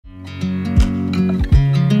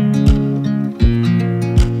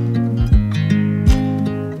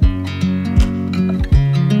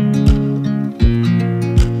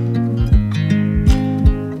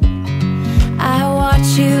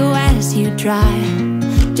dry.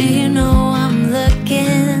 Do you know I'm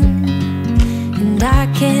looking, and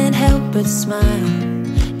I can't help but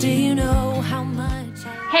smile. Do you know how much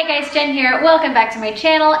Hey guys, Jen here. Welcome back to my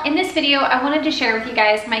channel. In this video, I wanted to share with you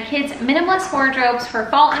guys my kids' minimalist wardrobes for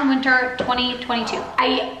fall and winter 2022.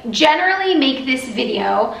 I generally make this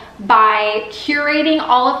video by curating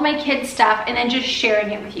all of my kids' stuff and then just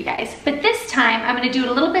sharing it with you guys. But this time, I'm gonna do it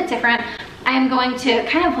a little bit different. I am going to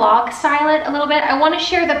kind of vlog style it a little bit. I wanna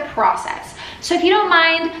share the process. So if you don't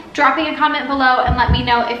mind dropping a comment below and let me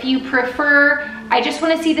know if you prefer, I just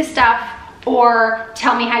wanna see the stuff, or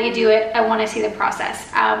tell me how you do it. I want to see the process.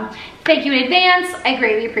 Thank you in advance. I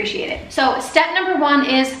greatly appreciate it. So step number one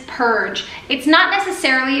is purge. It's not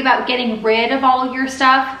necessarily about getting rid of all of your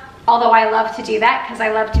stuff, although I love to do that because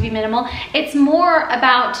I love to be minimal. It's more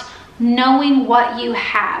about knowing what you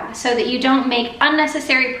have so that you don't make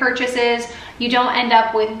unnecessary purchases. You don't end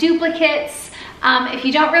up with duplicates. If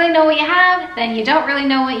you don't really know what you have, then you don't really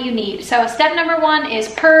know what you need. So step number one is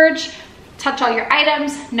purge. Touch all your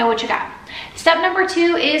items, know what you got. Step number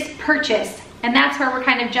two is purchase, and that's where we're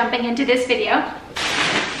kind of jumping into this video.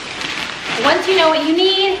 Once you know what you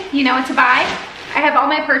need, you know what to buy. I have all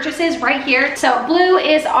my purchases right here. So blue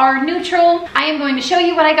is our neutral. I am going to show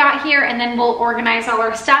you what I got here, and then we'll organize all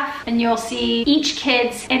our stuff, and you'll see each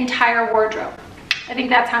kid's entire wardrobe. I think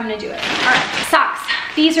that's how I'm gonna do it. All right, socks.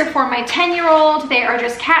 These are for my 10-year-old. They are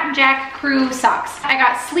just Cat and Jack crew socks. I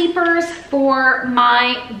got sleepers for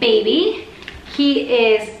my baby. He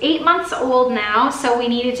is 8 months old now, so we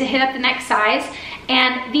needed to hit up the next size.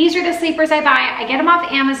 And these are the sleepers I buy. I get them off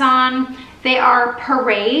Amazon. They are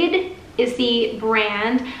Parade is the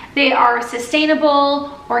brand. They are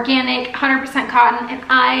sustainable, organic, 100% cotton, and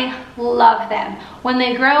I love them. When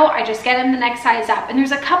they grow, I just get them the next size up. And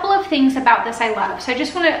there's a couple of things about this I love. So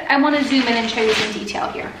I want to zoom in and show you some detail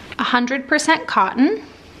here. 100% cotton.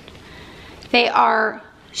 They are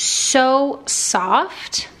so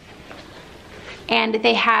soft. And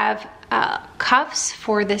they have cuffs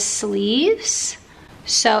for the sleeves.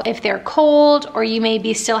 So if they're cold, or you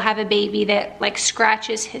maybe still have a baby that like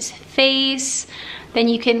scratches his face, then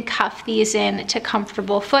you can cuff these in to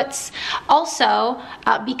comfortable foots. Also,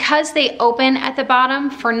 because they open at the bottom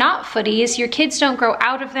for not footies, your kids don't grow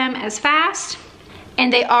out of them as fast.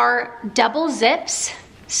 And they are double zips,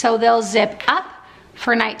 so they'll zip up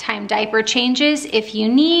for nighttime diaper changes if you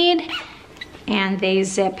need, and they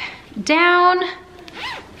zip down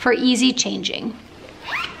for easy changing.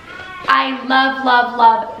 I love, love,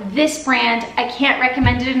 love this brand. I can't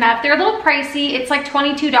recommend it enough. They're a little pricey. It's like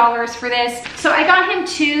 $22 for this. So I got him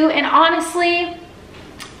 2, and honestly,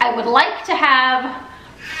 I would like to have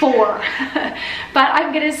 4, but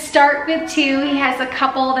I'm gonna start with 2. He has a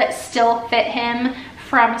couple that still fit him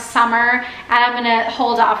from summer, and I'm gonna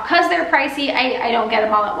hold off because they're pricey. I don't get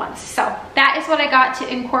them all at once. So that is what I got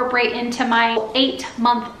to incorporate into my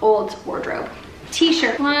 8-month-old wardrobe.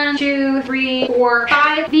 T-shirt, 1, 2, 3, 4,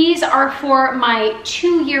 5. These are for my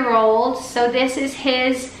 2-year-old. So this is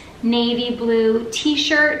his navy blue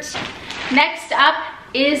t-shirt. Next up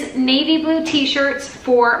is navy blue t-shirts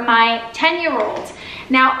for my 10-year-old.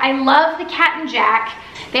 Now I love the Cat and Jack.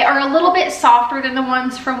 They are a little bit softer than the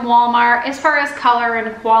ones from Walmart as far as color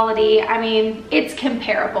and quality. I mean, it's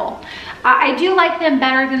comparable. I do like them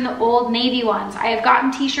better than the Old Navy ones. I have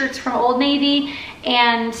gotten t-shirts from Old Navy,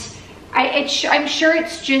 and I'm sure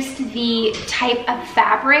it's just the type of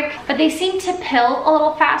fabric, but they seem to pill a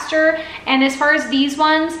little faster. And as far as these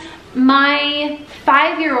ones, my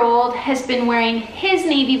 5-year-old has been wearing his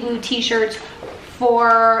navy blue t-shirts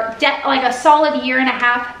for like a solid 1.5 years,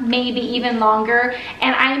 maybe even longer,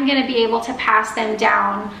 and I'm gonna be able to pass them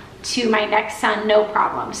down to my next son, no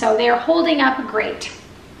problem. So they're holding up great.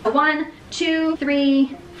 1, 2,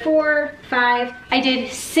 3, 4, 5. I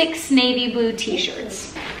did 6 navy blue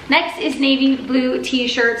t-shirts. Next is navy blue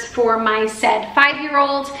t-shirts for my said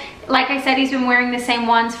 5-year-old. Like I said, he's been wearing the same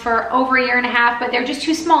ones for over 1.5 years, but they're just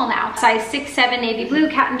too small now. Size 6, 7 navy blue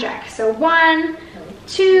Cat and Jack. So 1,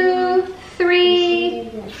 2, 3,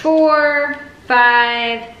 4,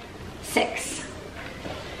 5, 6.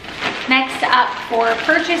 Next up for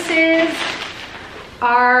purchases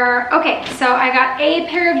are, okay, so I got a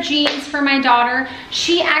pair of jeans for my daughter.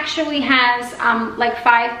 She actually has like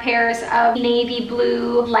 5 pairs of navy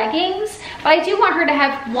blue leggings, but I do want her to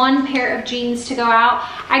have 1 pair of jeans to go out.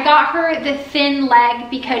 I got her the thin leg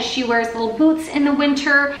because she wears little boots in the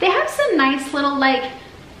winter. They have some nice little like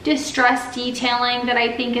distress detailing that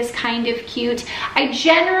I think is kind of cute. I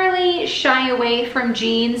generally shy away from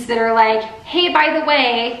jeans that are like, hey, by the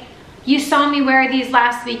way, you saw me wear these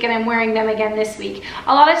last week and I'm wearing them again this week.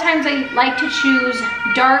 A lot of times I like to choose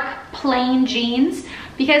dark plain jeans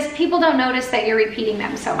because people don't notice that you're repeating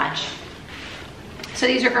them so much. So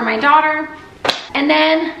these are for my daughter. And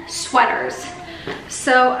then sweaters.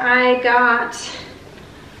 So I got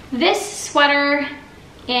this sweater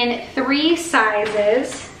in 3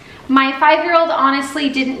 sizes. My 5-year-old honestly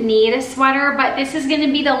didn't need a sweater, but this is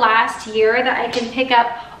gonna be the last year that I can pick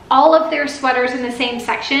up all of their sweaters in the same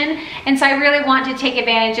section. And so I really want to take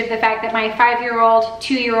advantage of the fact that my 5-year-old,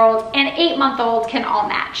 2-year-old, and 8-month-old can all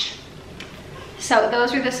match. So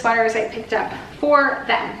those are the sweaters I picked up for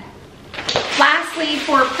them. Lastly,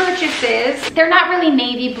 for purchases, they're not really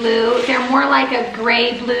navy blue. They're more like a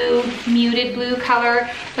gray blue, muted blue color,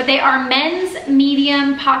 but they are men's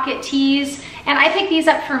medium pocket tees. And I picked these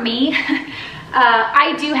up for me.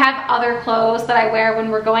 I do have other clothes that I wear when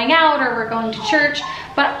we're going out or we're going to church,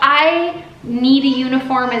 but I need a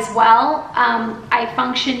uniform as well. I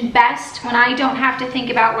function best when I don't have to think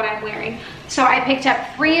about what I'm wearing. So I picked up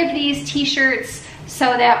 3 of these t-shirts so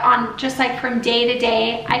that on just like from day to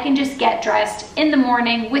day, I can just get dressed in the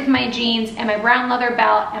morning with my jeans and my brown leather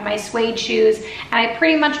belt and my suede shoes. And I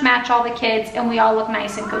pretty much match all the kids and we all look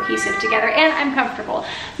nice and cohesive together and I'm comfortable.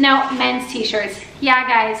 Now, men's t-shirts. Yeah,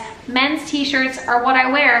 guys, men's t-shirts are what I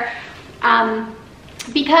wear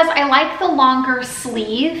because I like the longer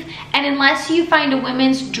sleeve. And unless you find a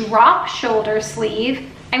women's drop shoulder sleeve,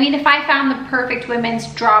 I mean, if I found the perfect women's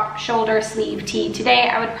drop shoulder sleeve tee today,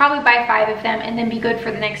 I would probably buy 5 of them and then be good for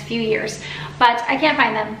the next few years. But I can't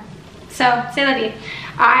find them. So, c'est la vie.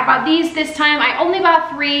 I bought these this time. I only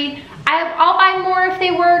bought 3. I'll buy more if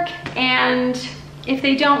they work. And if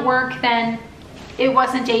they don't work, then it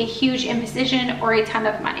wasn't a huge imposition or a ton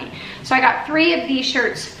of money. So I got 3 of these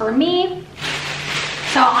shirts for me.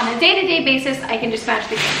 So on a day-to-day basis, I can just match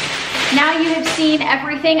the kids. Now you have seen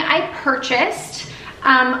everything I purchased.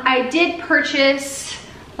 I did purchase,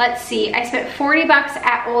 let's see, I spent 40 bucks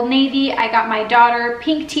at Old Navy. I got my daughter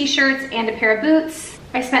pink t-shirts and a pair of boots.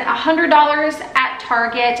 I spent $100 at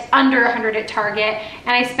Target, under 100 at Target,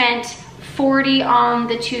 and I spent 40 on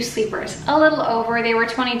the 2 sleepers, a little over. They were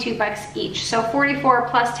 22 bucks each, so 44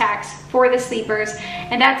 plus tax for the sleepers.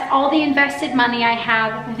 And that's all the invested money I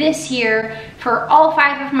have this year for all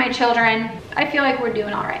 5 of my children. I feel like we're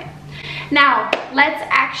doing all right. Now, let's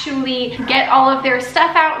actually get all of their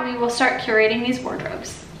stuff out and we will start curating these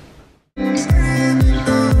wardrobes.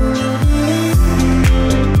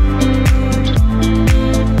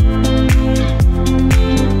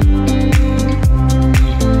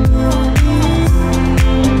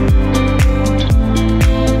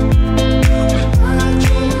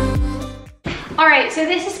 All right, so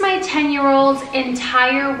this is my 10-year-old's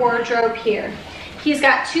entire wardrobe here. He's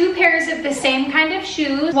got 2 pairs of the same kind of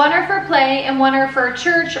shoes. One are for play and one are for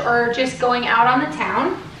church or just going out on the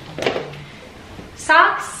town.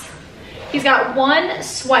 Socks. He's got 1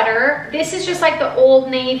 sweater. This is just like the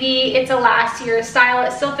Old Navy. It's a last year's style.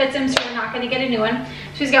 It still fits him, so we're not gonna get a new one.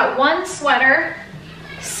 So he's got 1 sweater,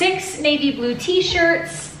 6 navy blue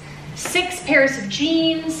t-shirts, 6 pairs of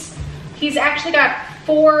jeans. He's actually got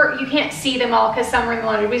 4, you can't see them all because some are in the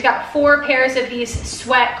laundry, but he's got 4 pairs of these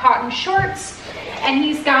sweat cotton shorts. And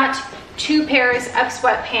he's got 2 pairs of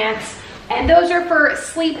sweatpants, and those are for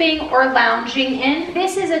sleeping or lounging in.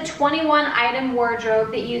 This is a 21 item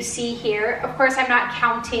wardrobe that you see here. Of course, I'm not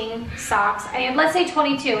counting socks. Let's say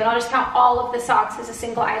 22, and I'll just count all of the socks as a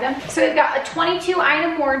single item. So we've got a 22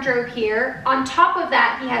 item wardrobe here. On top of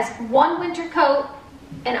that, he has 1 winter coat,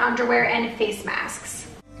 and underwear, and face masks.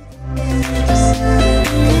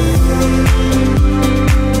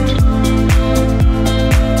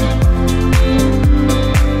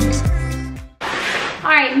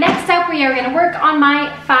 Next up, we are gonna work on my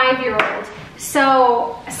 5-year-old.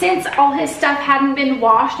 So since all his stuff hadn't been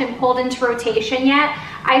washed and pulled into rotation yet,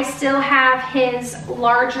 I still have his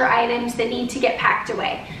larger items that need to get packed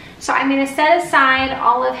away. So I'm gonna set aside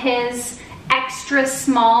all of his extra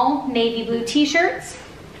small navy blue t-shirts.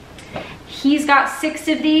 He's got 6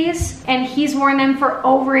 of these and he's worn them for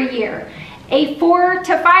over a year. A 4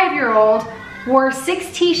 to 5-year-old wore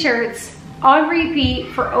 6 t-shirts on repeat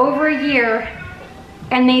for over a year,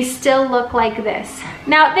 and they still look like this.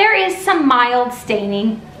 Now, there is some mild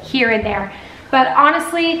staining here and there, but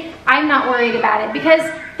honestly, I'm not worried about it because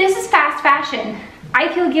this is fast fashion. I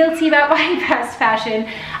feel guilty about buying fast fashion.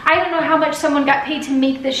 I don't know how much someone got paid to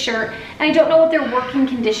make this shirt, and I don't know what their working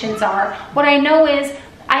conditions are. What I know is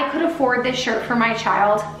I could afford this shirt for my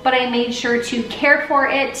child, but I made sure to care for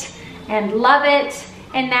it and love it,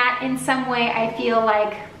 and that in some way I feel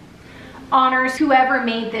like honors whoever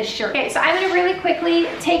made this shirt. Okay, so I'm gonna really quickly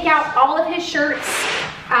take out all of his shirts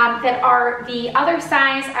that are the other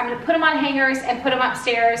size. I'm gonna put them on hangers and put them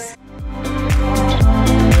upstairs.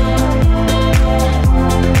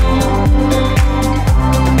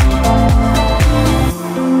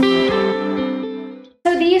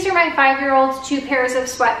 my 5-year-old's 2 pairs of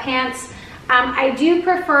sweatpants. I do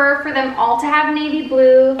prefer for them all to have navy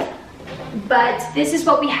blue, but this is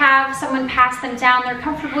what we have. Someone passed them down. They're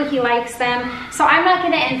comfortable. He likes them. So I'm not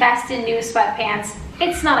going to invest in new sweatpants.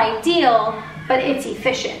 It's not ideal, but it's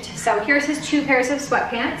efficient. So here's his 2 pairs of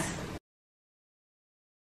sweatpants.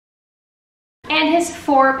 And his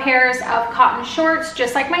 4 pairs of cotton shorts,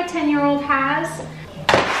 just like my 10-year-old has.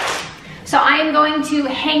 So I'm going to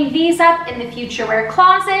hang these up in the future wear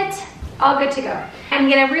closet. All good to go. I'm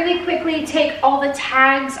gonna really quickly take all the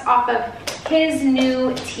tags off of his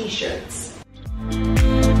new t-shirts.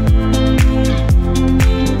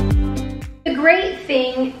 The great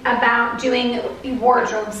thing about doing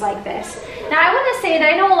wardrobes like this. Now I want to say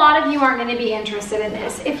that I know a lot of you aren't going to be interested in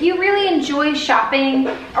this. If you really enjoy shopping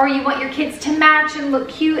or you want your kids to match and look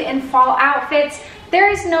cute in fall outfits, there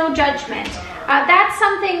is no judgment. That's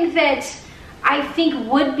something that I think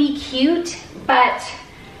would be cute, but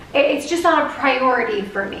it's just not a priority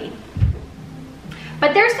for me.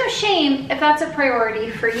 But there's no shame if that's a priority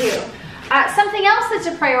for you. Something else that's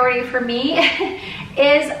a priority for me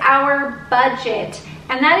is our budget.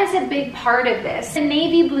 And that is a big part of this. The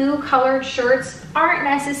navy blue colored shirts aren't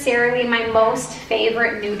necessarily my most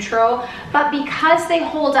favorite neutral, but because they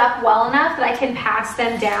hold up well enough that I can pass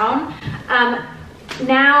them down,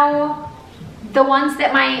 now the ones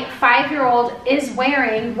that my 5-year-old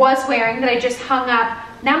was wearing that I just hung up,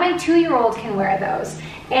 now my 2-year-old can wear those.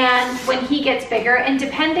 And when he gets bigger, and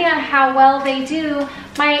depending on how well they do,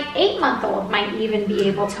 my 8-month-old might even be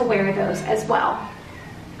able to wear those as well.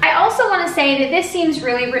 I also want to say that this seems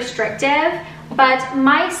really restrictive, but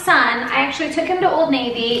my son, I actually took him to Old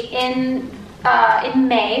Navy in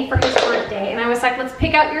May for his birthday, and I was like, let's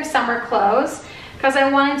pick out your summer clothes, because I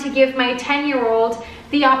wanted to give my 10-year-old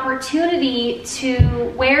the opportunity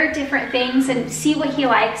to wear different things and see what he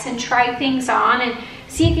likes and try things on and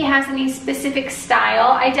see if he has any specific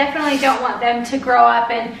style. I definitely don't want them to grow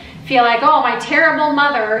up and feel like, oh, my terrible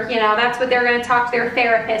mother, you know, that's what they're going to talk to their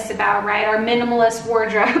therapist about, right? Our minimalist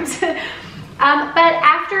wardrobes. But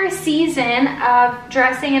after a season of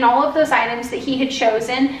dressing in all of those items that he had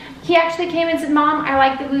chosen, he actually came and said, Mom, I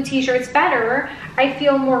like the blue t-shirts better. I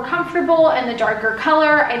feel more comfortable in the darker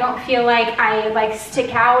color. I don't feel like I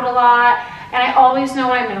stick out a lot, and I always know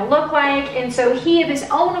what I'm gonna look like. And so he, of his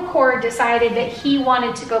own accord, decided that he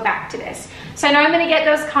wanted to go back to this. So I know I'm gonna get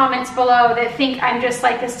those comments below that think I'm just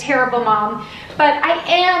like this terrible mom, but I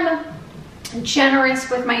am generous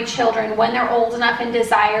with my children when they're old enough and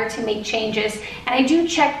desire to make changes, and I do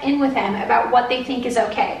check in with them about what they think is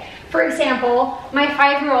okay. For example, my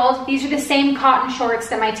 5-year-old, these are the same cotton shorts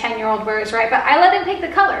that my 10-year-old wears, right? But I let him pick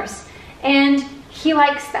the colors, and he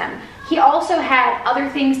likes them. He also had other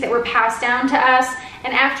things that were passed down to us,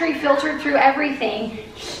 and after he filtered through everything,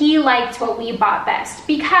 he liked what we bought best,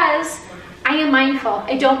 because I am mindful.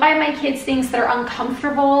 I don't buy my kids things that are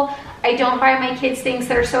uncomfortable. I don't buy my kids things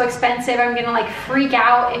that are so expensive I'm gonna like freak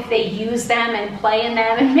out if they use them and play in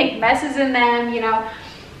them and make messes in them, you know.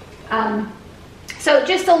 So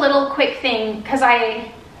just a little quick thing, because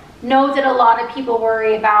I know that a lot of people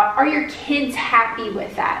worry about, are your kids happy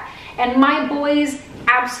with that? And my boys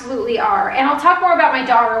absolutely are. And I'll talk more about my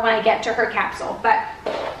daughter when I get to her capsule, but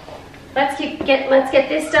let's get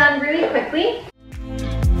this done really quickly.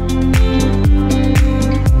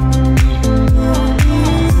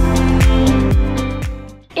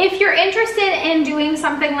 If you're interested in doing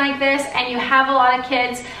something like this and you have a lot of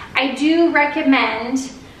kids, I do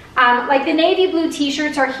recommend, like the navy blue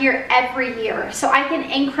t-shirts are here every year, so I can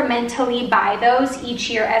incrementally buy those each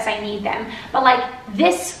year as I need them. But like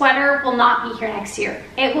this sweater will not be here next year.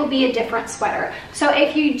 It will be a different sweater. So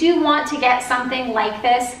if you do want to get something like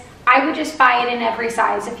this, I would just buy it in every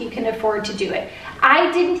size if you can afford to do it.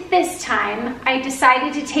 I didn't this time. I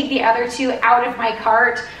decided to take the other 2 out of my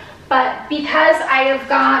cart, but because I have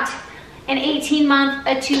got an 18-month,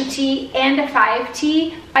 a 2T, and a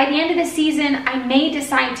 5T, by the end of the season, I may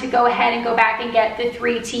decide to go ahead and go back and get the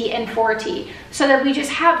 3T and 4T, so that we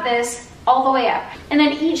just have this all the way up. And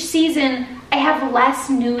then each season, I have less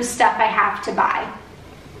new stuff I have to buy.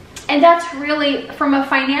 And that's really, from a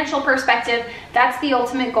financial perspective, that's the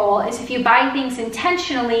ultimate goal, is if you buy things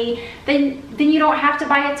intentionally, then you don't have to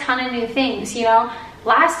buy a ton of new things, you know?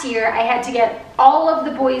 Last year, I had to get all of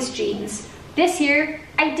the boys' jeans. This year,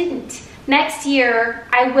 I didn't. Next year,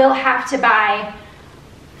 I will have to buy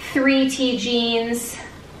 3T jeans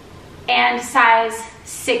and size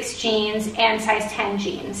 6 jeans and size 10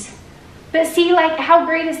 jeans. But see, like, how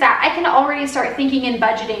great is that? I can already start thinking and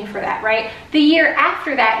budgeting for that, right? The year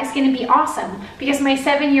after that is gonna be awesome, because my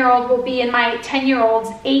 7-year-old will be in my 10-year-old's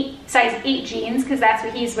size 8 jeans, because that's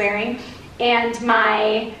what he's wearing, and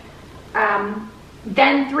my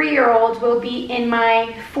Then 3-year-old will be in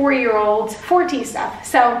my 4-year-old 4T stuff.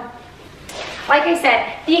 So like I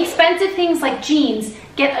said, the expensive things like jeans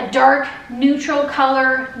get a dark, neutral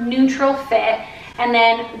color, neutral fit, and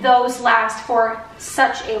then those last for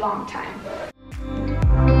such a long time.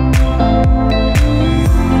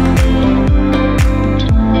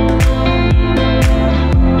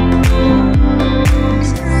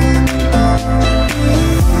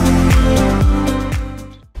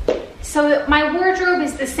 So my wardrobe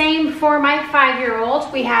is the same for my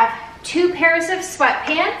 5-year-old. We have 2 pairs of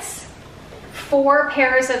sweatpants, 4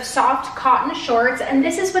 pairs of soft cotton shorts, and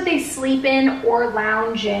this is what they sleep in or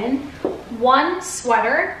lounge in, 1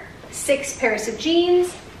 sweater, 6 pairs of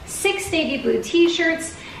jeans, 6 navy blue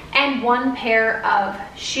t-shirts, and 1 pair of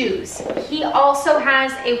shoes. He also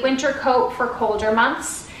has a winter coat for colder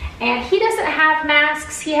months, and he doesn't have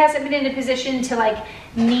masks. He hasn't been in a position to like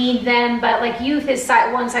need them, but like youth is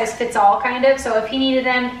one size fits all kind of, so if he needed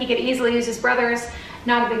them, he could easily use his brother's,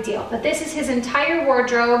 not a big deal. But this is his entire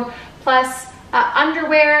wardrobe, plus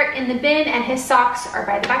underwear in the bin, and his socks are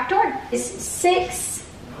by the back door. Is 6,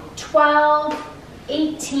 12,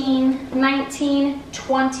 18, 19,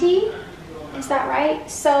 20, is that right?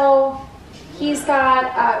 So he's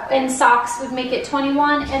got, and socks would make it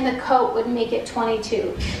 21, and the coat would make it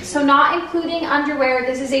 22. So not including underwear,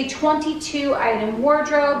 this is a 22 item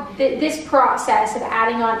wardrobe. This process of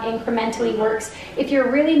adding on incrementally works if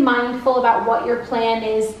you're really mindful about what your plan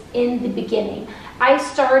is in the beginning. I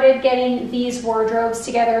started getting these wardrobes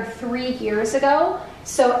together 3 years ago.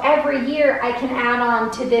 So every year I can add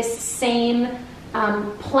on to this same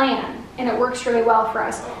plan, and it works really well for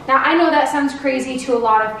us. Now I know that sounds crazy to a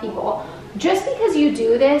lot of people. Just because you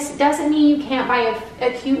do this doesn't mean you can't buy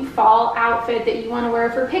a cute fall outfit that you want to wear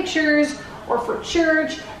for pictures or for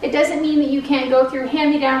church. It doesn't mean that you can't go through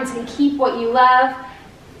hand-me-downs and keep what you love.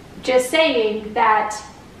 Just saying that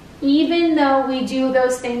even though we do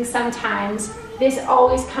those things sometimes, this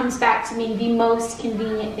always comes back to being the most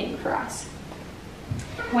convenient thing for us.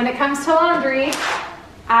 When it comes to laundry,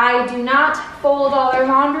 I do not fold all their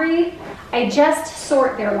laundry. I just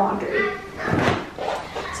sort their laundry.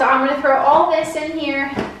 So I'm gonna throw all this in here.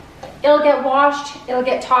 It'll get washed, it'll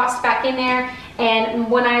get tossed back in there, and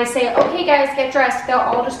when I say, okay guys, get dressed, they'll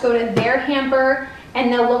all just go to their hamper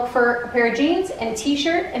and they'll look for a pair of jeans and a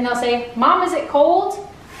t-shirt, and they'll say, Mom, is it cold?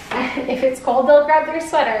 If it's cold, they'll grab their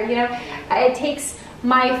sweater. You know, it takes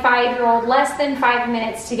my 5-year-old less than 5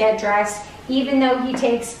 minutes to get dressed, even though he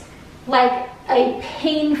takes like a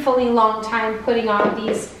painfully long time putting on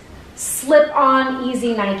these slip-on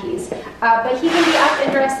easy Nikes. But he can be up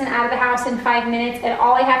and dressed and out of the house in 5 minutes, and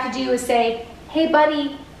all I have to do is say, hey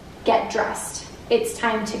buddy, get dressed. It's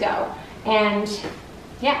time to go. And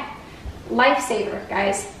yeah, lifesaver,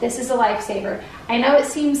 guys. This is a lifesaver. I know it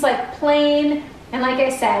seems like plain, and like I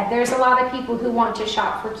said, there's a lot of people who want to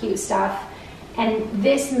shop for cute stuff, and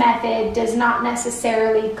this method does not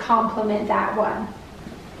necessarily complement that one,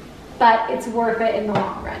 but it's worth it in the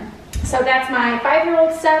long run. So that's my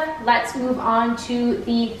 5-year-old stuff. Let's move on to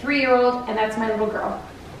the 3-year-old, and that's my little girl.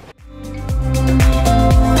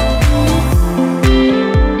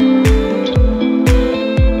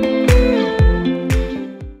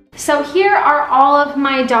 So here are all of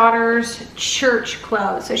my daughter's church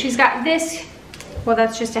clothes. So she's got this, well,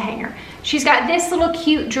 that's just a hanger. She's got this little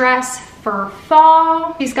cute dress for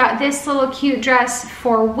fall. She's got this little cute dress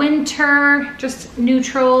for winter, just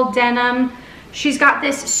neutral denim. She's got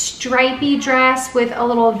this stripy dress with a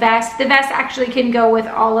little vest. The vest actually can go with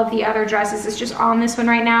all of the other dresses. It's just on this one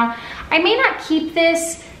right now. I may not keep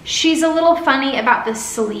this. She's a little funny about the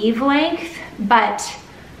sleeve length, but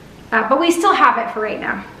we still have it for right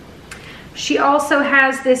now. She also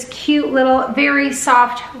has this cute little, very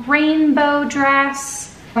soft rainbow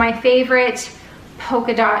dress. My favorite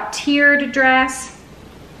polka dot tiered dress.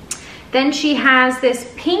 Then she has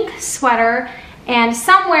this pink sweater, and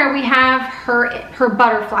somewhere we have her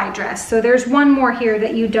butterfly dress. So there's one more here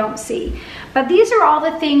that you don't see. But these are all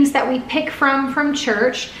the things that we pick from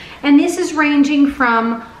church, and this is ranging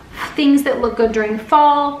from things that look good during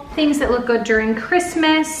fall, things that look good during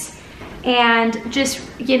Christmas, and just,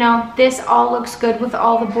 you know, this all looks good with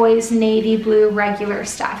all the boys' navy blue regular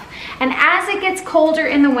stuff. And as it gets colder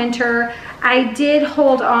in the winter, I did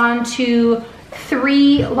hold on to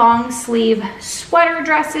 3 long sleeve sweater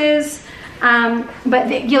dresses. But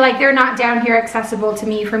they're not down here accessible to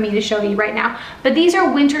me for me to show you right now. But these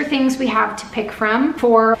are winter things we have to pick from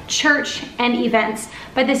for church and events.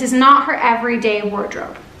 But this is not her everyday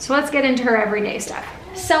wardrobe. So let's get into her everyday stuff.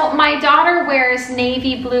 So my daughter wears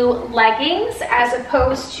navy blue leggings as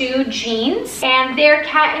opposed to jeans, and they're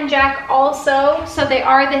Cat and Jack also, so they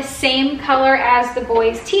are the same color as the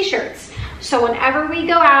boys' t-shirts. So whenever we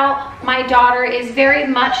go out, my daughter is very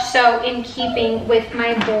much so in keeping with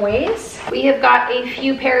my boys. We have got a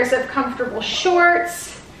few pairs of comfortable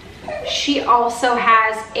shorts. She also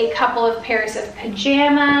has a couple of pairs of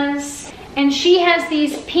pajamas. And she has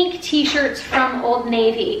these pink t-shirts from Old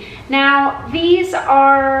Navy. Now, these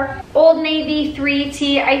are Old Navy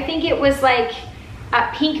 3T. I think it was like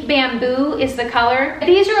pink bamboo is the color.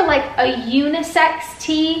 These are like a unisex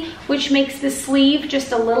tee, which makes the sleeve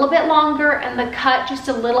just a little bit longer and the cut just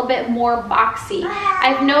a little bit more boxy.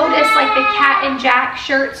 I've noticed like the Cat and Jack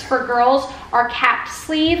shirts for girls are capped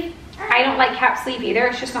sleeve. I don't like cap sleeve either,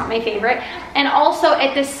 it's just not my favorite. And also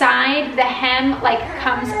at the side, the hem like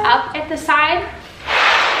comes up at the side.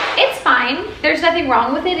 It's fine, there's nothing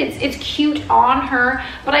wrong with it, it's cute on her,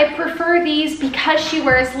 but I prefer these because she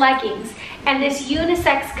wears leggings. And this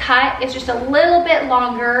unisex cut is just a little bit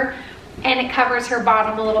longer and it covers her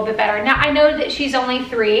bottom a little bit better. Now I know that she's only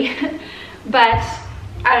 3, but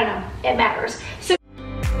I don't know, it matters. So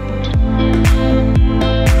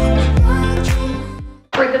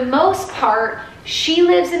for the most part, she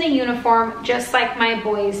lives in a uniform just like my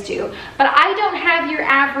boys do. But I don't have your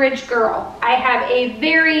average girl. I have a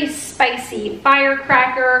very spicy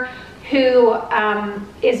firecracker who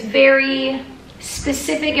is very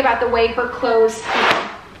specific about the way her clothes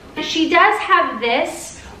feel. She does have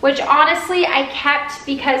this, which honestly I kept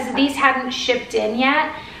because these hadn't shipped in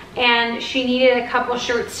yet. And she needed a couple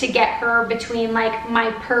shirts to get her between like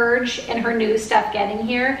my purge and her new stuff getting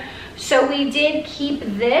here. So we did keep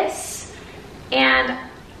this, and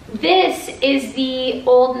this is the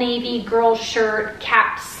Old Navy girl shirt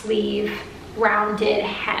capped sleeve rounded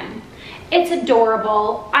hem. It's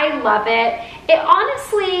adorable, I love it. It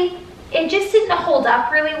honestly, it just didn't hold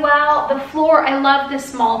up really well. The floor, I love the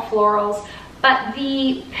small florals, but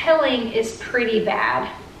the pilling is pretty bad.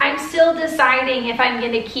 I'm still deciding if I'm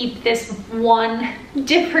gonna keep this one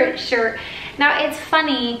different shirt. Now it's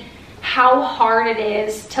funny how hard it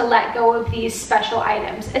is to let go of these special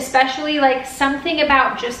items, especially like something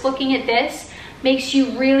about just looking at this makes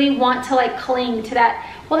you really want to like cling to that,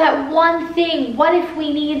 well, that one thing. What if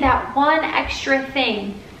we need that one extra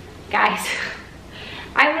thing? Guys,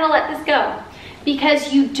 I'm gonna let this go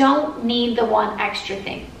because you don't need the one extra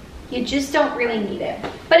thing. You just don't really need it.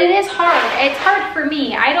 But it is hard. It's hard for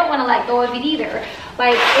me. I don't want to let go of it either.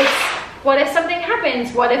 Like, it's, what if something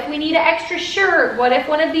happens? What if we need an extra shirt? What if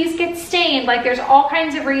one of these gets stained? Like, there's all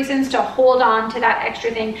kinds of reasons to hold on to that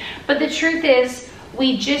extra thing. But the truth is,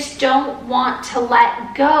 we just don't want to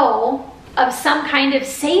let go of some kind of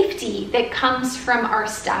safety that comes from our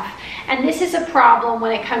stuff. And this is a problem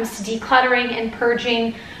when it comes to decluttering and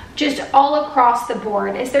purging just all across the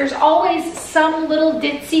board, is there's always some little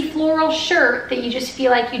ditzy floral shirt that you just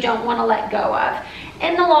feel like you don't want to let go of.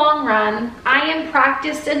 In the long run, I am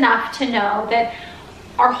practiced enough to know that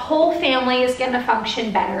our whole family is going to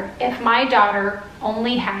function better if my daughter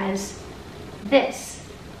only has this.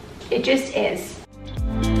 It just is.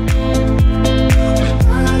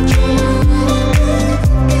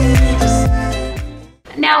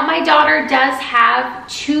 Now, my daughter does have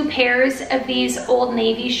 2 pairs of these Old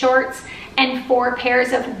Navy shorts and 4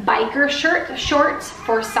 pairs of biker shorts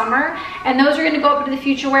for summer, and those are going to go up into the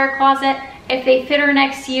future wear closet. If they fit her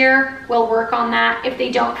next year, we'll work on that. If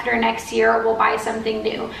they don't fit her next year, we'll buy something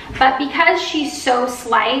new. But because she's so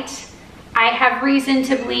slight, I have reason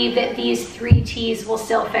to believe that these 3 tees will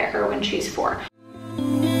still fit her when she's 4.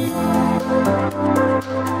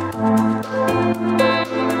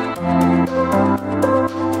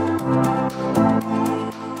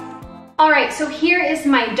 All right, so here is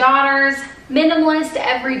my daughter's minimalist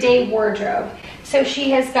everyday wardrobe. So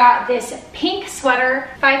she has got this pink sweater,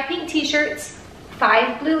 5 pink t-shirts,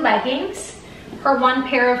 5 blue leggings, her 1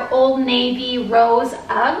 pair of Old Navy rose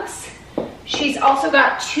Uggs. She's also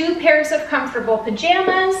got 2 pairs of comfortable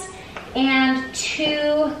pajamas and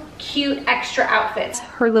 2 cute extra outfits.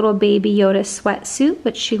 Her little Baby Yoda sweatsuit,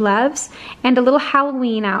 which she loves, and a little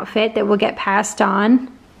Halloween outfit that will get passed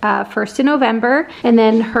on first in November, and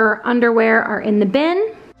then her underwear are in the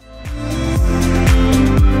bin.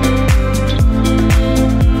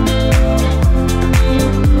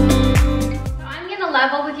 I'm gonna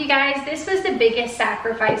level with you guys. This was the biggest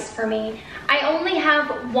sacrifice for me. I only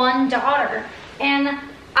have 1 daughter, and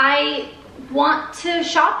I want to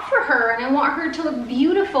shop for her, and I want her to look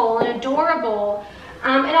beautiful and adorable.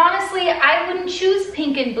 And honestly, I wouldn't choose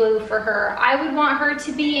pink and blue for her. I would want her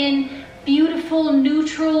to be in beautiful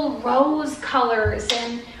neutral rose colors,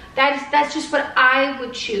 and That's just what I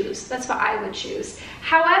would choose. That's what I would choose.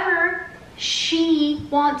 However, she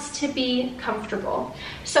wants to be comfortable.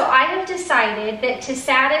 So I have decided that to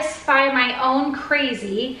satisfy my own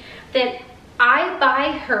crazy, that I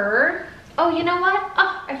buy her, oh, you know what?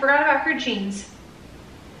 Oh, I forgot about her jeans.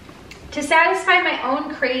 To satisfy my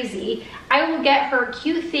own crazy, I will get her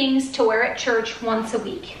cute things to wear at church once a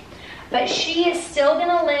week. But she is still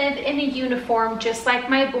gonna live in a uniform just like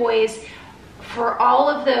my boys for all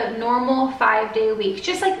of the normal 5-day weeks,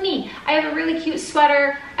 just like me. I have a really cute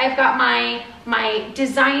sweater. I've got my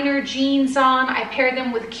designer jeans on. I pair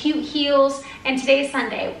them with cute heels, and today's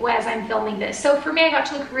Sunday as I'm filming this. So for me, I got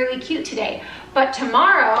to look really cute today. But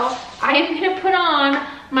tomorrow, I am gonna put on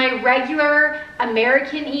my regular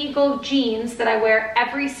American Eagle jeans that I wear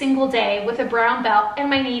every single day with a brown belt and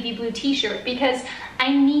my navy blue t-shirt, because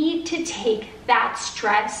I need to take that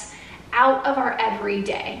stress out of our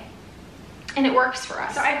everyday. And it works for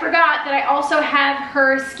us. So I forgot that I also have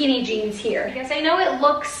her skinny jeans here, because I know it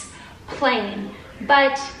looks plain,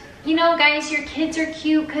 but you know, guys, your kids are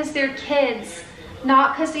cute because they're kids,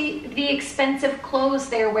 not because the expensive clothes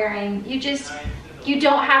they're wearing. You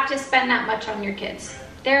don't have to spend that much on your kids.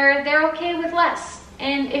 They're okay with less.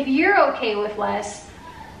 And if you're okay with less,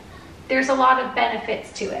 there's a lot of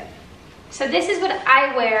benefits to it. So this is what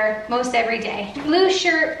I wear most every day. Blue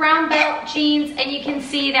shirt, brown belt, jeans, and you can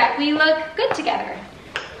see that we look good together.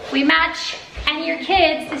 We match, and your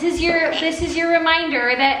kids, this is your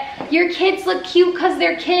reminder that your kids look cute because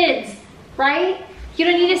they're kids, right? You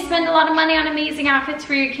don't need to spend a lot of money on amazing outfits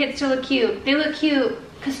for your kids to look cute. They look cute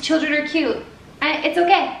because children are cute. And it's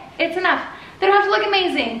okay, it's enough. They don't have to look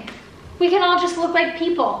amazing. We can all just look like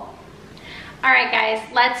people. All right, guys,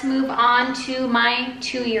 let's move on to my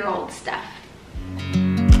 2-year-old stuff.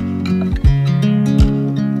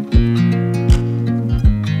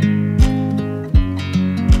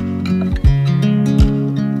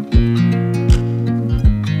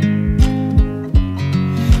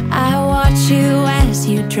 I watch you as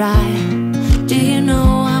you drive. Do you know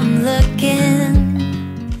I'm looking?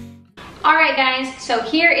 All right, guys, so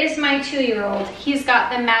here is my 2-year-old. He's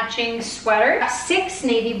got the matching sweater, 6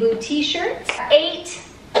 navy blue t-shirts, 8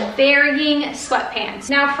 varying sweatpants.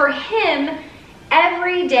 Now for him,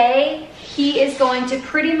 every day he is going to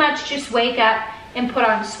pretty much just wake up and put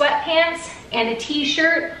on sweatpants and a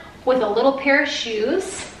t-shirt with a little pair of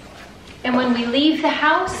shoes. And when we leave the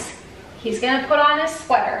house, he's gonna put on a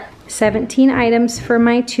sweater. 17 items for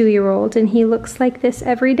my 2-year-old, and he looks like this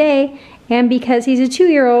every day. And because he's a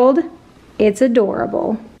 2-year-old, it's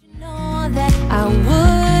adorable. You know that I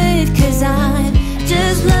would, 'cause I'm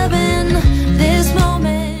just loving this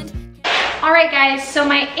moment. All right, guys, so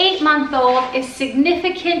my 8-month-old is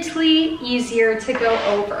significantly easier to go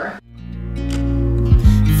over.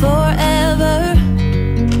 Forever,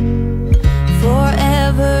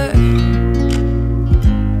 forever.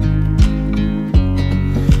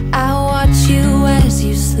 I watch you as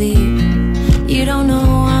you sleep. You don't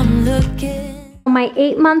know I'm looking. My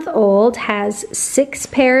 8-month-old has 6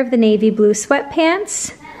 pair of the navy blue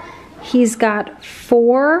sweatpants. He's got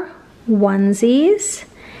 4 onesies,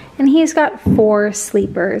 and he's got 4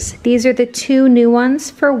 sleepers. These are the 2 new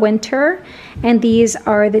ones for winter, and these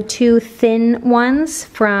are the 2 thin ones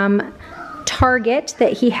from Target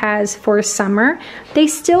that he has for summer. They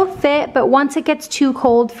still fit, but once it gets too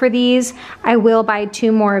cold for these, I will buy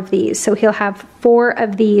 2 more of these. So he'll have 4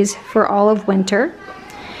 of these for all of winter.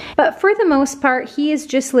 But for the most part, he is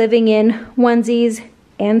just living in onesies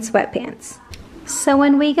and sweatpants. So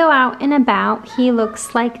when we go out and about, he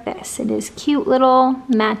looks like this. It is cute little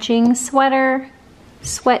matching sweater,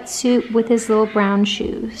 sweatsuit with his little brown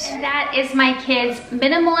shoes. That is my kids'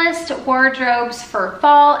 minimalist wardrobes for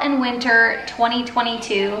fall and winter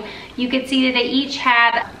 2022. You could see that they each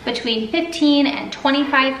had between 15 and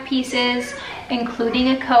 25 pieces, including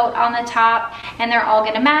a coat on the top, and they're all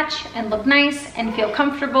gonna match and look nice and feel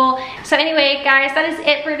comfortable. So anyway, guys, that is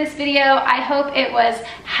it for this video. I hope it was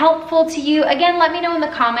helpful to you. Again, let me know in the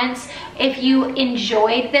comments if you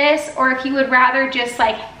enjoyed this, or if you would rather just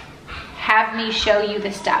like have me show you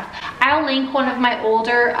the stuff. I'll link one of my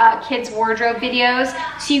older kids wardrobe videos,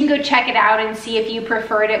 so you can go check it out and see if you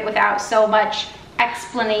preferred it without so much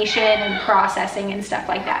explanation and processing and stuff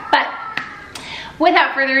like that. But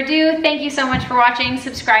without further ado, thank you so much for watching.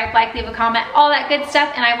 Subscribe, like, leave a comment, all that good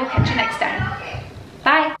stuff, and I will catch you next time.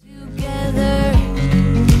 Bye. Together,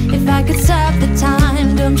 if I could stop the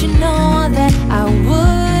time, don't you know that I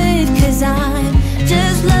would? 'Cause I'm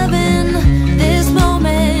just loving